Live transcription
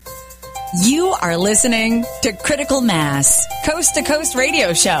You are listening to Critical Mass, coast-to-coast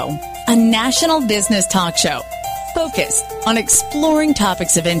radio show, a national business talk show focused on exploring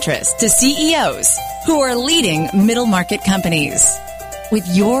topics of interest to CEOs who are leading middle market companies. With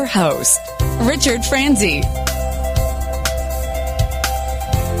your host, Richard Franzi.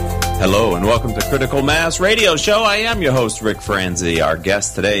 Hello and welcome to Critical Mass Radio Show. I am your host, Rick Franzi. Our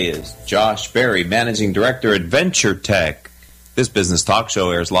guest today is Josh Berry, Managing Director at Venture Tech. This business talk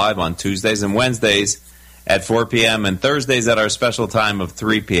show airs live on Tuesdays and Wednesdays at 4 p.m. and Thursdays at our special time of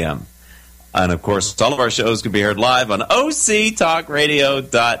 3 p.m. And, of course, all of our shows can be heard live on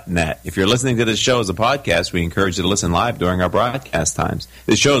octalkradio.net. If you're listening to this show as a podcast, we encourage you to listen live during our broadcast times.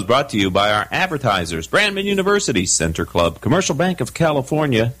 This show is brought to you by our advertisers, Brandman University, Center Club, Commercial Bank of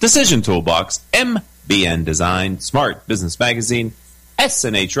California, Decision Toolbox, MBN Design, Smart Business Magazine,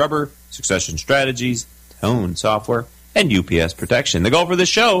 S&H Rubber, Succession Strategies, Tone Software, and UPS Protection. The goal for this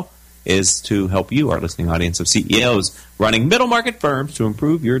show is to help you, our listening audience of CEOs, running middle market firms to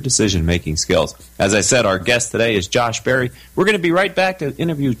improve your decision-making skills. As I said, our guest today is Josh Berry. We're going to be right back to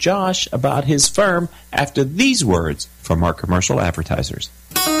interview Josh about his firm after these words from our commercial advertisers.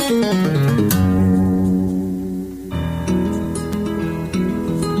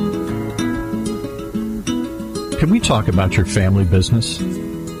 Can we talk about your family business?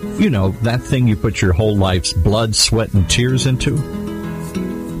 You know, that thing you put your whole life's blood, sweat, and tears into?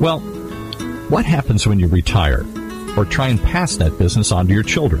 Well, what happens when you retire or try and pass that business on to your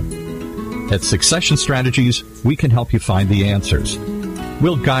children? At Succession Strategies, we can help you find the answers.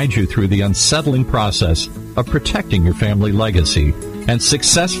 We'll guide you through the unsettling process of protecting your family legacy and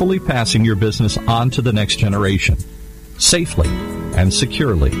successfully passing your business on to the next generation, safely and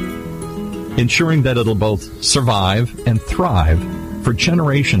securely, ensuring that it'll both survive and thrive for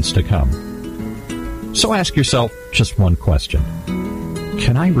generations to come. So ask yourself just one question.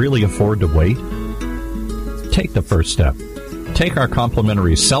 Can I really afford to wait? Take the first step. Take our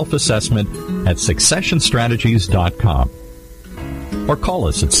complimentary self-assessment at successionstrategies.com or call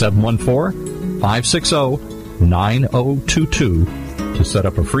us at 714-560-9022 to set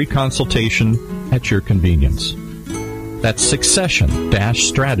up a free consultation at your convenience. That's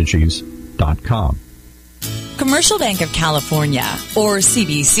succession-strategies.com. Commercial Bank of California, or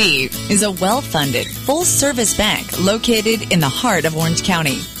CBC, is a well-funded, full-service bank located in the heart of Orange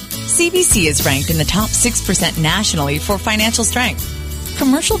County. CBC is ranked in the top 6% nationally for financial strength.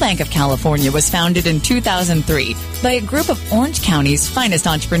 Commercial Bank of California was founded in 2003 by a group of Orange County's finest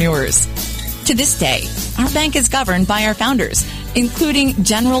entrepreneurs. To this day, our bank is governed by our founders, including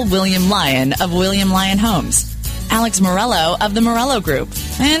General William Lyon of William Lyon Homes, Alex Morello of the Morello Group,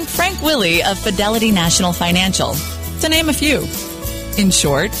 and Frank Willie of Fidelity National Financial, to name a few. In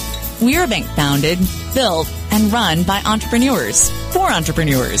short, we are a bank founded, built, and run by entrepreneurs for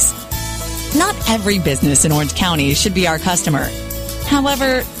entrepreneurs. Not every business in Orange County should be our customer.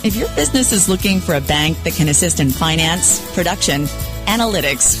 However, if your business is looking for a bank that can assist in finance, production,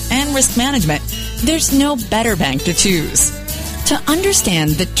 analytics, and risk management, there's no better bank to choose. To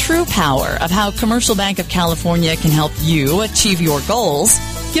understand the true power of how Commercial Bank of California can help you achieve your goals,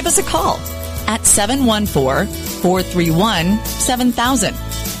 give us a call at 714-431-7000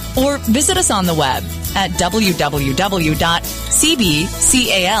 or visit us on the web at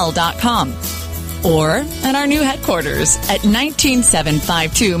www.cbcal.com or at our new headquarters at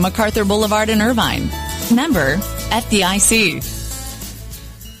 19752 MacArthur Boulevard in Irvine. Member FDIC.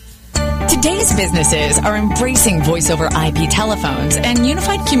 Today's businesses are embracing voice-over IP telephones and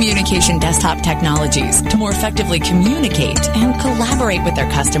unified communication desktop technologies to more effectively communicate and collaborate with their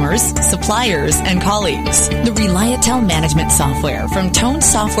customers, suppliers, and colleagues. The Reliatel management software from Tone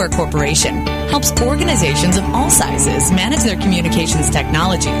Software Corporation helps organizations of all sizes manage their communications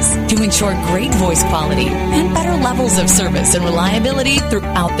technologies to ensure great voice quality and better levels of service and reliability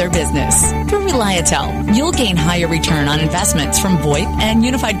throughout their business. Through Reliatel, you'll gain higher return on investments from VoIP and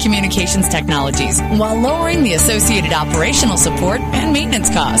unified communications technologies while lowering the associated operational support and maintenance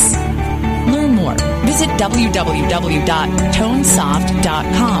costs. Learn more. Visit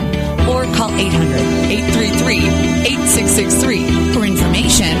www.tonesoft.com or call 800-833-8663 for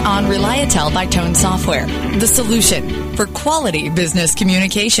information on Reliatel by Tone Software, the solution for quality business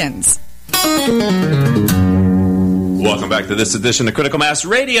communications. Welcome back to this edition of Critical Mass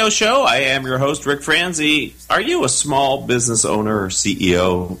Radio Show. I am your host, Rick Franzi. Are you a small business owner or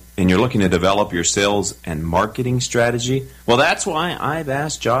CEO and you're looking to develop your sales and marketing strategy? Well, that's why I've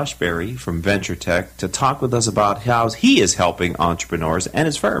asked Josh Berry from Venture Tech to talk with us about how he is helping entrepreneurs and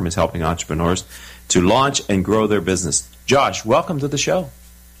his firm is helping entrepreneurs to launch and grow their business. Josh, welcome to the show.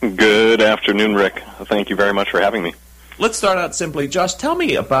 Good afternoon, Rick. Thank you very much for having me. Let's start out simply. Josh, tell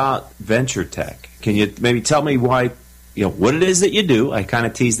me about Venture Tech. Can you maybe tell me why, what it is that you do? I kind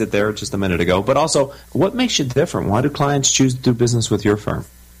of teased it there just a minute ago. But also, what makes you different? Why do clients choose to do business with your firm?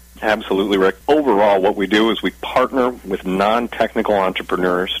 Absolutely, Rick. Overall, what we do is we partner with non-technical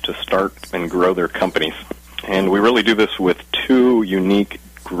entrepreneurs to start and grow their companies. And we really do this with two unique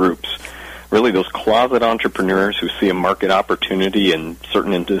groups. Really, those closet entrepreneurs who see a market opportunity in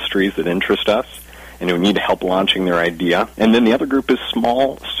certain industries that interest us and who need help launching their idea. And then the other group is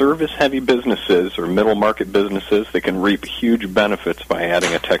small, service-heavy businesses or middle-market businesses that can reap huge benefits by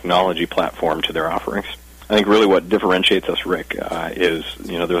adding a technology platform to their offerings. I think really what differentiates us, Rick, is,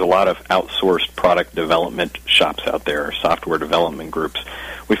 there's a lot of outsourced product development shops out there, software development groups.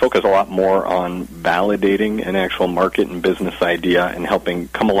 We focus a lot more on validating an actual market and business idea and helping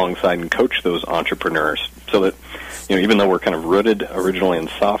come alongside and coach those entrepreneurs so that, even though we're kind of rooted originally in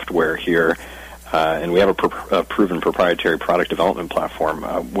software here, and we have a proven proprietary product development platform,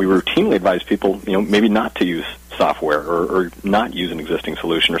 we routinely advise people, maybe not to use software or not use an existing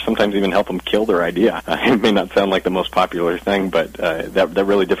solution, or sometimes even help them kill their idea. It may not sound like the most popular thing, but that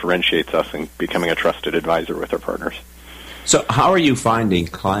really differentiates us in becoming a trusted advisor with our partners. So how are you finding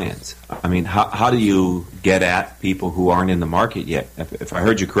clients? I mean, how do you get at people who aren't in the market yet? If I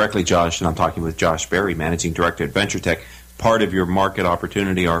heard you correctly, Josh, and I'm talking with Josh Berry, Managing Director at Venture Tech, part of your market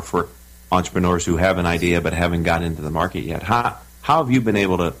opportunity are for entrepreneurs who have an idea but haven't got into the market yet. How have you been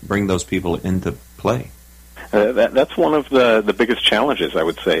able to bring those people into play? That's one of the biggest challenges, I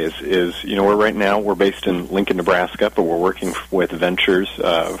would say, is we're based in Lincoln, Nebraska, but we're working with ventures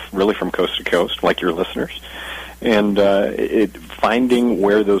really from coast to coast, like your listeners. And finding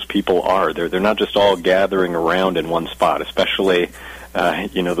where those people are. They're not just all gathering around in one spot, especially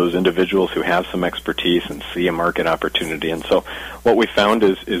those individuals who have some expertise and see a market opportunity. And so what we found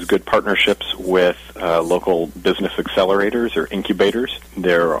is good partnerships with local business accelerators or incubators.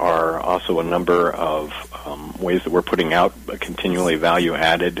 There are also a number of ways that we're putting out continually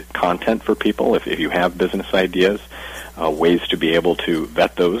value-added content for people. If you have business ideas, ways to be able to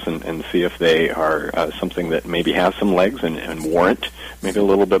vet those and see if they are something that maybe has some legs and warrant maybe a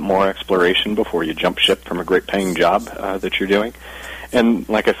little bit more exploration before you jump ship from a great-paying job that you're doing. And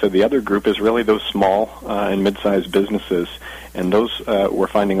like I said, the other group is really those small and mid-sized businesses, and those we're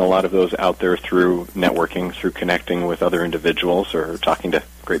finding a lot of those out there through networking, through connecting with other individuals or talking to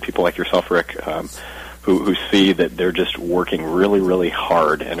great people like yourself, Rick, who see that they're just working really, really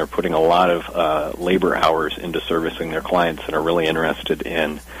hard and are putting a lot of labor hours into servicing their clients and are really interested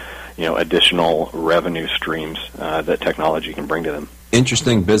in, additional revenue streams that technology can bring to them.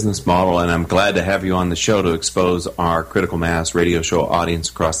 Interesting business model, and I'm glad to have you on the show to expose our Critical Mass radio show audience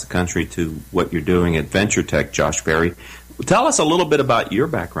across the country to what you're doing at Venture Tech, Josh Berry. Tell us a little bit about your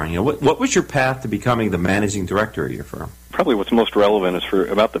background. What was your path to becoming the managing director of your firm? Probably what's most relevant is for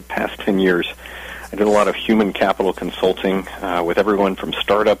about the past 10 years, I did a lot of human capital consulting with everyone from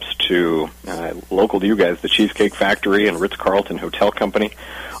startups to local to you guys, the Cheesecake Factory and Ritz-Carlton Hotel Company,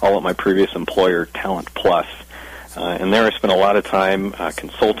 all at my previous employer, Talent Plus. And there I spent a lot of time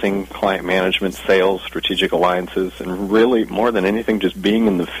consulting, client management, sales, strategic alliances, and really, more than anything, just being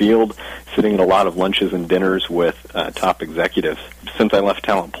in the field, sitting at a lot of lunches and dinners with top executives. Since I left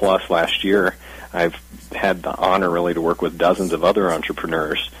Talent Plus last year, I've had the honor really to work with dozens of other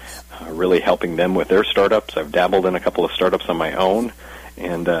entrepreneurs, really helping them with their startups. I've dabbled in a couple of startups on my own,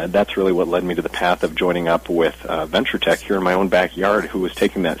 and that's really what led me to the path of joining up with Venture Tech here in my own backyard, who was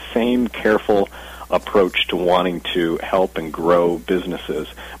taking that same careful approach to wanting to help and grow businesses,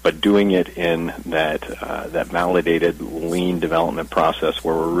 but doing it in that validated lean development process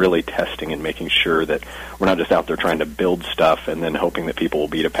where we're really testing and making sure that we're not just out there trying to build stuff and then hoping that people will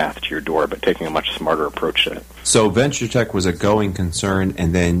beat a path to your door, but taking a much smarter approach to it. So Venture Tech was a going concern,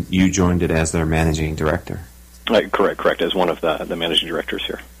 and then you joined it as their managing director. Correct, as one of the managing directors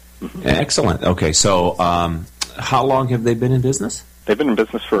here. Mm-hmm. Excellent. Okay, so how long have they been in business? They've been in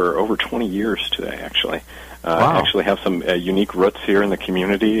business for over 20 years today, actually. Wow. Actually have some unique roots here in the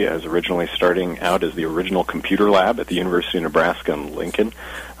community, as originally starting out as the original computer lab at the University of Nebraska in Lincoln,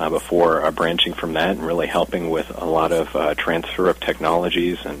 before branching from that and really helping with a lot of transfer of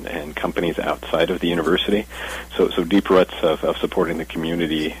technologies and companies outside of the university. So deep roots of supporting the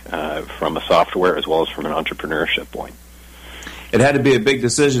community from a software as well as from an entrepreneurship point. It had to be a big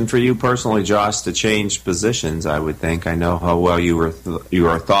decision for you personally, Josh, to change positions, I would think. I know how well you were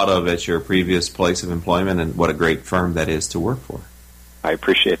thought of at your previous place of employment, and what a great firm that is to work for. I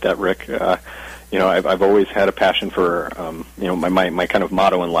appreciate that, Rick. I've always had a passion for, my kind of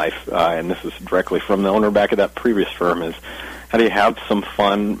motto in life, and this is directly from the owner back at that previous firm, is how do you have some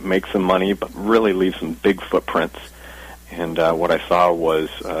fun, make some money, but really leave some big footprints And what I saw was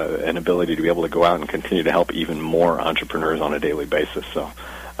an ability to be able to go out and continue to help even more entrepreneurs on a daily basis. So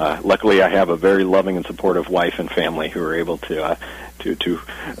luckily I have a very loving and supportive wife and family who are able to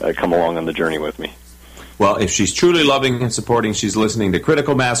come along on the journey with me. Well, if she's truly loving and supporting, she's listening to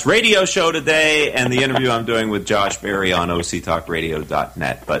Critical Mass Radio Show today and the interview I'm doing with Josh Berry on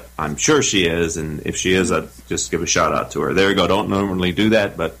octalkradio.net. But I'm sure she is, and if she is, I'd just give a shout-out to her. There you go. Don't normally do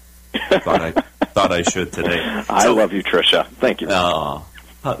that, but thought I should today. I love you, Tricia. Thank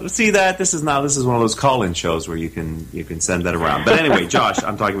you. See that? This is one of those call-in shows where you can send that around. But anyway, Josh,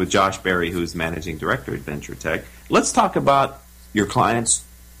 I'm talking with Josh Berry, who's Managing Director at Venture Tech. Let's talk about your clients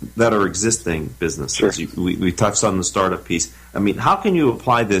that are existing businesses. Sure. We touched on the startup piece. I mean, how can you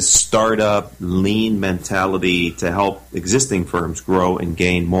apply this startup lean mentality to help existing firms grow and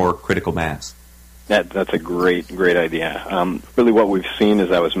gain more critical mass? That's a great idea. Really what we've seen,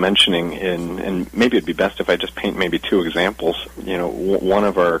 as I was mentioning, and maybe it'd be best if I just paint maybe two examples. You know, one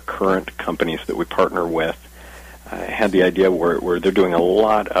of our current companies that we partner with had the idea where they're doing a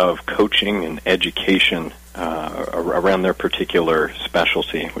lot of coaching and education around their particular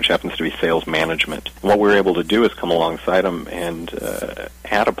specialty, which happens to be sales management. What we were able to do is come alongside them and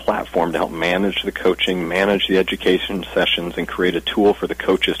add a platform to help manage the coaching, manage the education sessions, and create a tool for the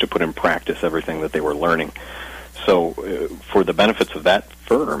coaches to put in practice everything that they were learning. So for the benefits of that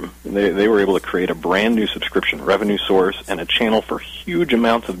firm, they were able to create a brand new subscription revenue source and a channel for huge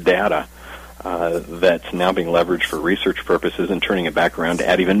amounts of data that's now being leveraged for research purposes and turning it back around to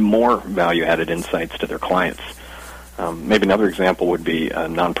add even more value-added insights to their clients. Maybe another example would be a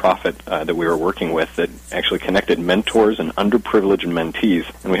nonprofit that we were working with that actually connected mentors and underprivileged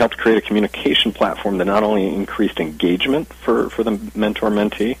mentees, and we helped create a communication platform that not only increased engagement for the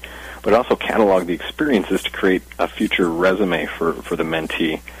mentor-mentee, but also cataloged the experiences to create a future resume for the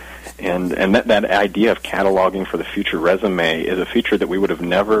mentee. And that idea of cataloging for the future resume is a feature that we would have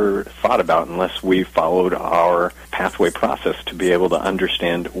never thought about unless we followed our pathway process to be able to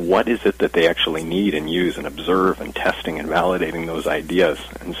understand what is it that they actually need and use and observe and testing and validating those ideas.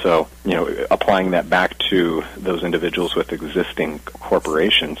 And so, you know, applying that back to those individuals with existing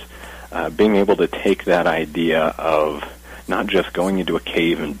corporations, being able to take that idea of not just going into a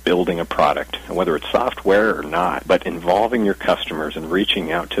cave and building a product, whether it's software or not, but involving your customers and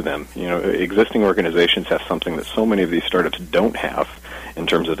reaching out to them. You know, existing organizations have something that so many of these startups don't have in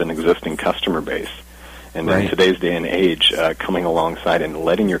terms of an existing customer base. And in today's day and age, coming alongside and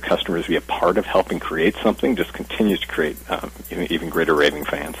letting your customers be a part of helping create something just continues to create even greater raving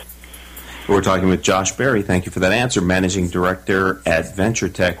fans. We're talking with Josh Berry. Thank you for that answer, Managing Director at Venture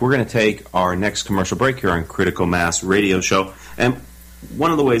Tech. We're going to take our next commercial break here on Critical Mass Radio Show. And one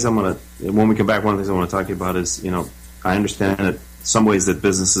of the ways when we come back, one of the things I want to talk to you about is, you know, I understand that some ways that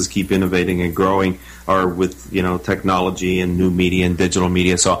businesses keep innovating and growing are with, you know, technology and new media and digital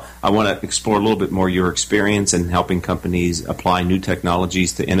media. So I want to explore a little bit more your experience in helping companies apply new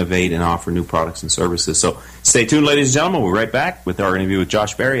technologies to innovate and offer new products and services. So stay tuned, ladies and gentlemen. We'll be right back with our interview with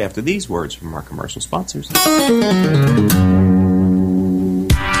Josh Berry after these words from our commercial sponsors.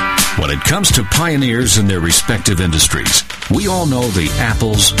 When it comes to pioneers in their respective industries, we all know the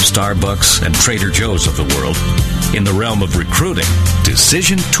Apples, Starbucks, and Trader Joe's of the world. In the realm of recruiting,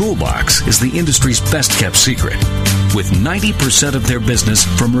 Decision Toolbox is the industry's best-kept secret. With 90% of their business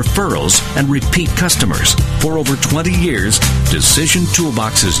from referrals and repeat customers. For over 20 years, Decision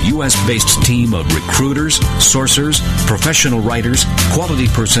Toolbox's U.S.-based team of recruiters, sourcers, professional writers, quality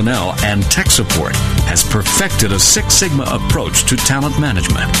personnel, and tech support has perfected a Six Sigma approach to talent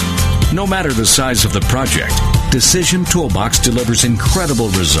management. No matter the size of the project, Decision Toolbox delivers incredible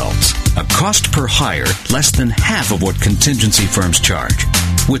results. A cost per hire less than half of what contingency firms charge.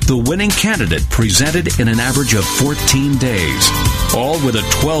 With the winning candidate presented in an average of 14 days. All with a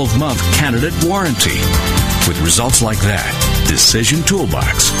 12-month candidate warranty. With results like that, Decision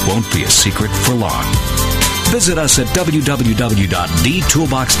Toolbox won't be a secret for long. Visit us at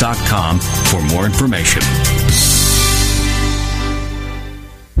www.dtoolbox.com for more information.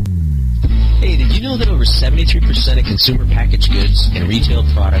 Hey, did you know that over 73% of consumer packaged goods and retail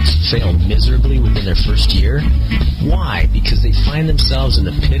products fail miserably within their first year? Why? Because they find themselves in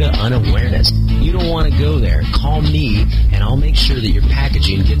the pit of unawareness. You don't want to go there. Call me, and I'll make sure that your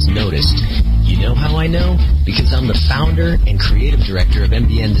packaging gets noticed. You know how I know? Because I'm the founder and creative director of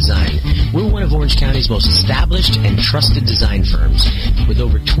MBN Design. We're one of Orange County's most established and trusted design firms. With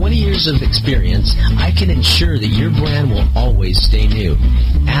over 20 years of experience, I can ensure that your brand will always stay new.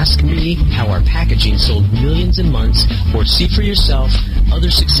 Ask me how our packaging sold millions in months, or see for yourself other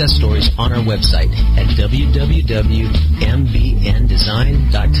success stories on our website at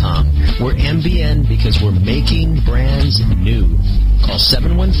www.mbndesign.com. We're MBN because we're making brands new. Call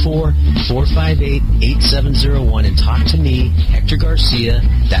 714-458-8701 and talk to me, Hector Garcia.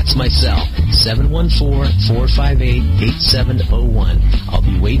 That's my cell, 714-458-8701. I'll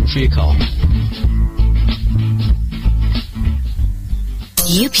be waiting for your call.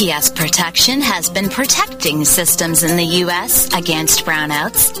 UPS Protection has been protecting systems in the U.S. against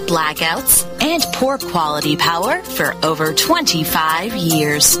brownouts, blackouts, and poor quality power for over 25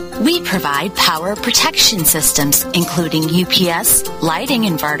 years. We provide power protection systems, including UPS, lighting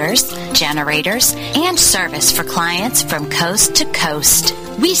inverters, generators, and service for clients from coast to coast.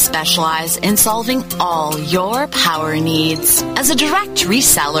 We specialize in solving all your power needs. As a direct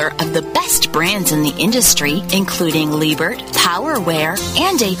reseller of the best brands in the industry, including Liebert, PowerWare,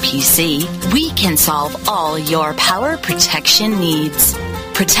 and APC, we can solve all your power protection needs.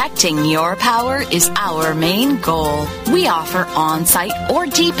 Protecting your power is our main goal. We offer on-site or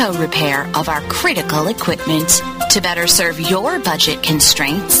depot repair of our critical equipment. To better serve your budget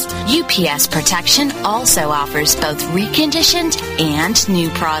constraints, UPS Protection also offers both reconditioned and new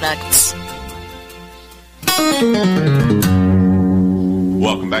products.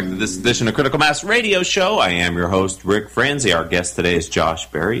 Welcome back to this edition of Critical Mass Radio Show. I am your host, Rick Franzi. Our guest today is Josh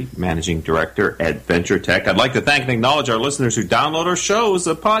Berry, Managing Director at Venture Tech. I'd like to thank and acknowledge our listeners who download our show as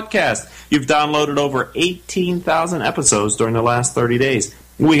a podcast. You've downloaded over 18,000 episodes during the last 30 days.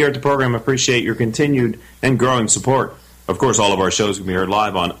 We here at the program appreciate your continued and growing support. Of course, all of our shows can be heard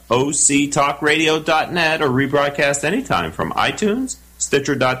live on octalkradio.net or rebroadcast anytime from iTunes,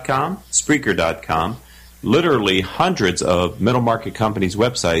 Stitcher.com, Spreaker.com. Literally hundreds of middle market companies'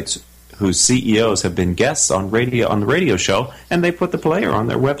 websites whose CEOs have been guests on the radio show, and they put the player on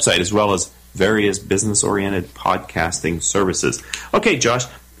their website, as well as various business-oriented podcasting services. Okay, Josh,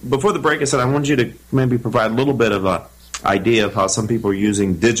 before the break, I said I wanted you to maybe provide a little bit of a idea of how some people are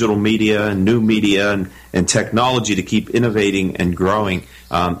using digital media and new media and technology to keep innovating and growing.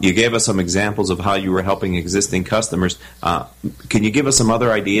 You gave us some examples of how you were helping existing customers. Can you give us some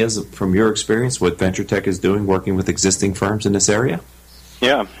other ideas from your experience, what Venture Tech is doing, working with existing firms in this area?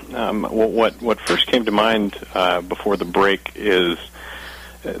 Yeah. What first came to mind before the break is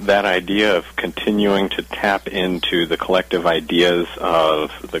that idea of continuing to tap into the collective ideas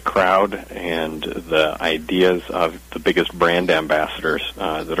of the crowd and the ideas of the biggest brand ambassadors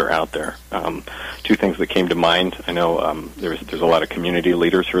that are out there. Two things that came to mind. I know there's a lot of community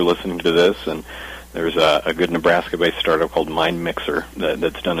leaders who are listening to this, and there's a good Nebraska-based startup called MindMixer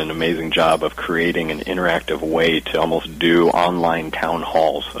that's done an amazing job of creating an interactive way to almost do online town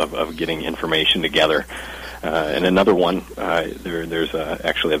halls of getting information together. And another one, there's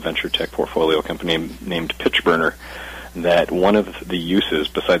actually a venture tech portfolio company named PitchBurner that one of the uses,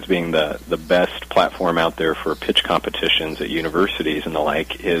 besides being the best platform out there for pitch competitions at universities and the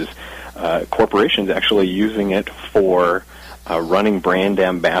like, is corporations actually using it for running brand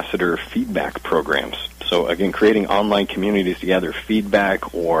ambassador feedback programs. So again, creating online communities together,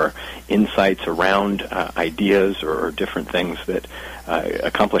 feedback or insights around ideas or different things that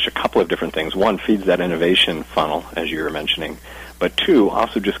accomplish a couple of different things. One, feeds that innovation funnel, as you were mentioning. But two,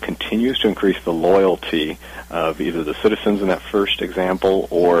 also just continues to increase the loyalty of either the citizens in that first example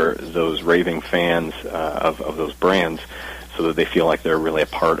or those raving fans of those brands, so that they feel like they're really a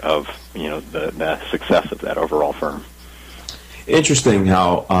part of the success of that overall firm. Interesting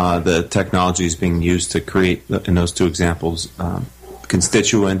how the technology is being used to create, in those two examples,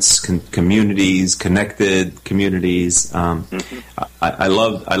 constituents, communities, connected communities. I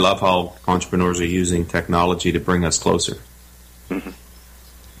love how entrepreneurs are using technology to bring us closer. Mm-hmm.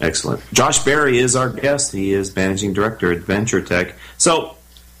 Excellent. Josh Berry is our guest. He is Managing Director at Venture Tech. So,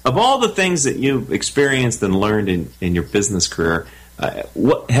 of all the things that you've experienced and learned in your business career,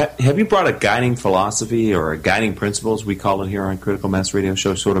 have you brought a guiding philosophy or a guiding principle, as we call it here on Critical Mass Radio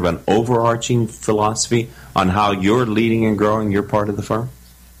Show, sort of an overarching philosophy on how you're leading and growing your part of the firm?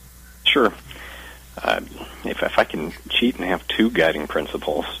 Sure. If I can cheat and have two guiding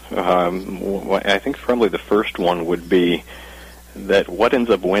principles, I think probably the first one would be that what ends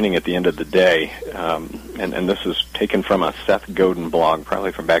up winning at the end of the day, and this is taken from a Seth Godin blog,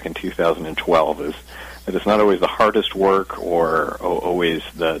 probably from back in 2012, is that it's not always the hardest work or always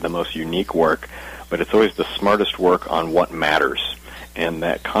the most unique work, but it's always the smartest work on what matters. And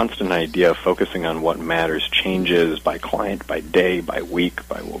that constant idea of focusing on what matters changes by client, by day, by week,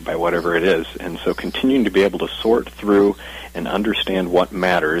 by whatever it is. And so continuing to be able to sort through and understand what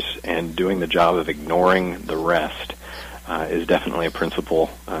matters and doing the job of ignoring the rest is definitely a principle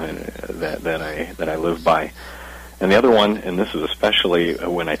that I live by. And the other one, and this is especially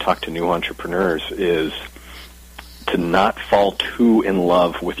when I talk to new entrepreneurs, is to not fall too in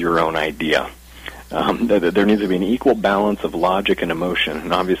love with your own idea. There needs to be an equal balance of logic and emotion,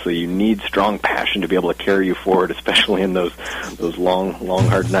 and obviously you need strong passion to be able to carry you forward, especially in those long,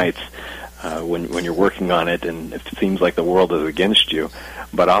 hard nights when you're working on it and it seems like the world is against you.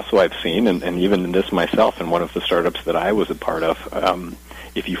 But also I've seen, and even in this myself in one of the startups that I was a part of,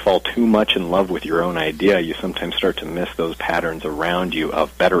 if you fall too much in love with your own idea, you sometimes start to miss those patterns around you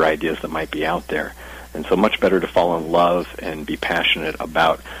of better ideas that might be out there. And so much better to fall in love and be passionate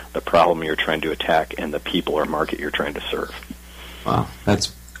about the problem you're trying to attack and the people or market you're trying to serve. Wow,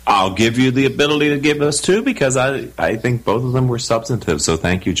 I'll give you the ability to give us two because I think both of them were substantive. So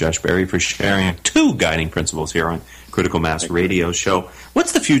thank you, Josh Berry, for sharing two guiding principles here on Critical Mass Radio Show.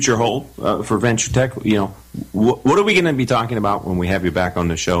 What's the future hold for Venture Tech? You know, what are we going to be talking about when we have you back on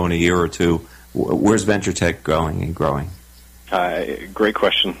the show in a year or two? Where's Venture Tech going and growing? Great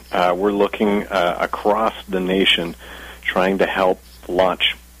question. We're looking across the nation, trying to help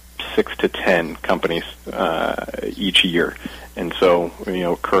launch 6 to 10 companies each year. And so,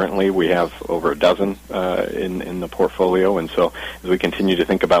 currently we have over a dozen in the portfolio. And so as we continue to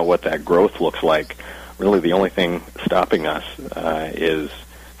think about what that growth looks like, really the only thing stopping us is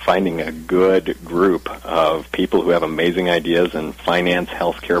finding a good group of people who have amazing ideas in finance,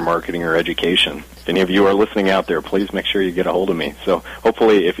 healthcare, marketing, or education. If any of you are listening out there, please make sure you get a hold of me. So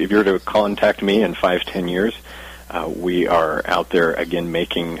hopefully if you're to contact me in 5-10 years, we are out there again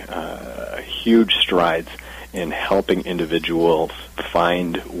making huge strides in helping individuals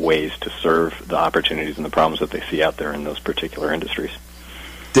find ways to serve the opportunities and the problems that they see out there in those particular industries.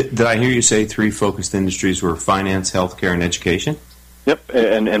 Did I hear you say 3 focused industries were finance, healthcare, and education? Yep,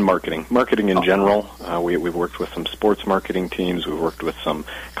 and marketing. Marketing in general. We've worked with some sports marketing teams. We've worked with some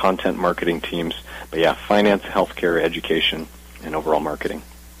content marketing teams. But yeah, finance, healthcare, education, and overall marketing.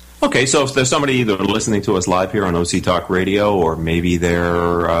 Okay, so if there's somebody either listening to us live here on OC Talk Radio, or maybe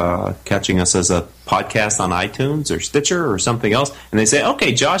they're catching us as a podcast on iTunes or Stitcher or something else, and they say,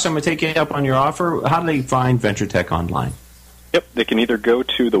 okay, Josh, I'm going to take you up on your offer, how do they find Venture Tech online? Yep, they can either go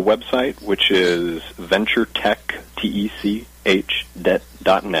to the website, which is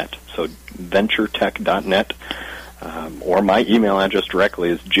venturetech.net, so venturetech.net, or my email address directly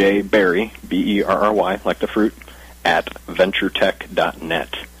is jberry, B-E-R-R-Y, like the fruit, at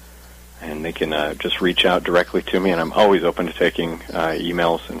venturetech.net. And they can just reach out directly to me, and I'm always open to taking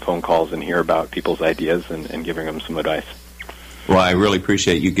emails and phone calls and hear about people's ideas and giving them some advice. Well, I really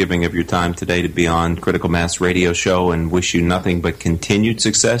appreciate you giving up your time today to be on Critical Mass Radio Show, and wish you nothing but continued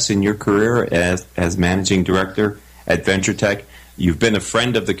success in your career as Managing Director at Venture Tech. You've been a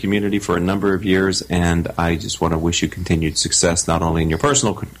friend of the community for a number of years, and I just want to wish you continued success not only in your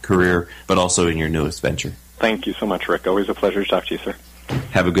personal career, but also in your newest venture. Thank you so much, Rick. Always a pleasure to talk to you, sir.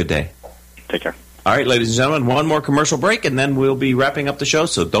 Have a good day. Take care. All right, ladies and gentlemen, one more commercial break, and then we'll be wrapping up the show,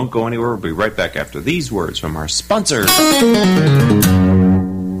 so don't go anywhere. We'll be right back after these words from our sponsor.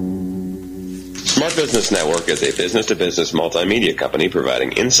 Smart Business Network is a business-to-business multimedia company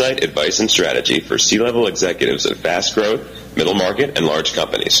providing insight, advice, and strategy for C-level executives of fast-growth, middle-market, and large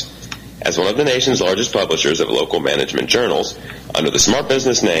companies. As one of the nation's largest publishers of local management journals, under the Smart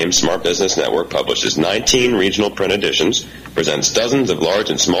Business name, Smart Business Network publishes 19 regional print editions, presents dozens of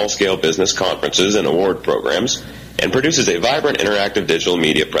large and small-scale business conferences and award programs, and produces a vibrant interactive digital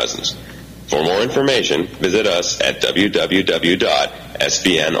media presence. For more information, visit us at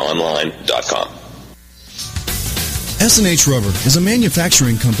www.sbnonline.com. S&H Rubber is a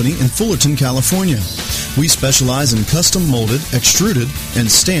manufacturing company in Fullerton, California. We specialize in custom molded, extruded,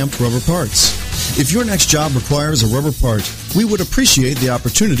 and stamped rubber parts. If your next job requires a rubber part, we would appreciate the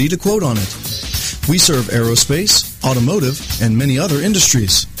opportunity to quote on it. We serve aerospace, automotive, and many other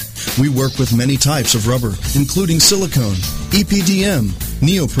industries. We work with many types of rubber, including silicone, EPDM,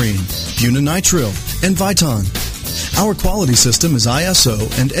 neoprene, bunanitrile, and Viton. Our quality system is ISO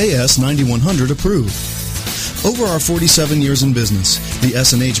and AS 9100 approved. Over our 47 years in business, the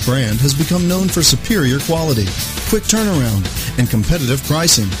S&H brand has become known for superior quality, quick turnaround, and competitive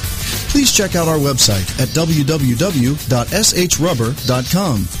pricing. Please check out our website at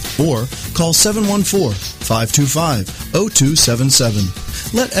www.shrubber.com or call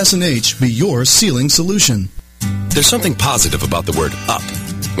 714-525-0277. Let S&H be your sealing solution. There's something positive about the word up.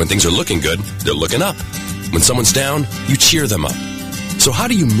 When things are looking good, they're looking up. When someone's down, you cheer them up. So how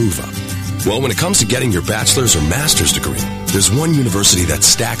do you move up? Well, when it comes to getting your bachelor's or master's degree, there's one university that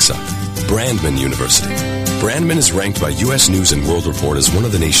stacks up. Brandman University. Brandman is ranked by U.S. News & World Report as one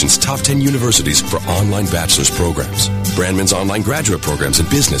of the nation's top 10 universities for online bachelor's programs. Brandman's online graduate programs in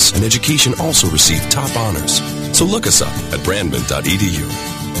business and education also receive top honors. So look us up at brandman.edu.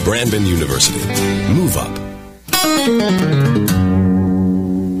 Brandman University. Move up.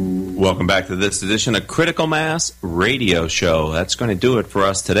 Welcome back to this edition of Critical Mass Radio Show. That's going to do it for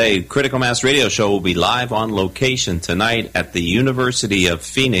us today. Critical Mass Radio Show will be live on location tonight at the University of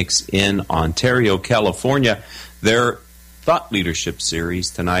Phoenix in Ontario, California. Their thought leadership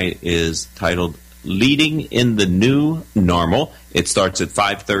series tonight is titled Leading in the New Normal. It starts at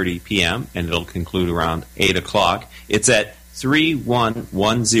 5:30 p.m. and it'll conclude around 8 o'clock. It's at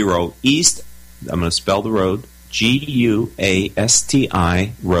 3110 East, I'm going to spell the road, Guasti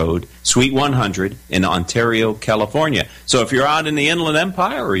Road, Suite 100 in Ontario, California. So if you're out in the Inland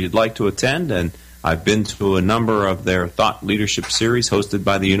Empire or you'd like to attend, and I've been to a number of their thought leadership series hosted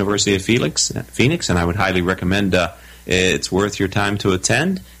by the University of Phoenix, and I would highly recommend it's worth your time to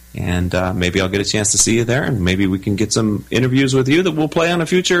attend. And maybe I'll get a chance to see you there, and maybe we can get some interviews with you that we'll play on a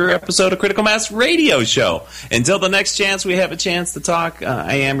future episode of Critical Mass Radio Show. Until the next chance we have a chance to talk,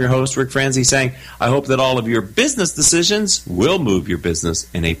 I am your host, Rick Franzi, saying I hope that all of your business decisions will move your business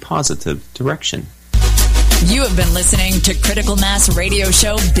in a positive direction. You have been listening to Critical Mass Radio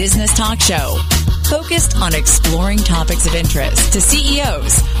Show Business Talk Show, focused on exploring topics of interest to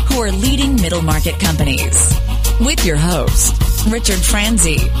CEOs who are leading middle market companies. With your host, Richard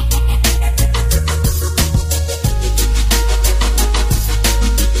Franzi.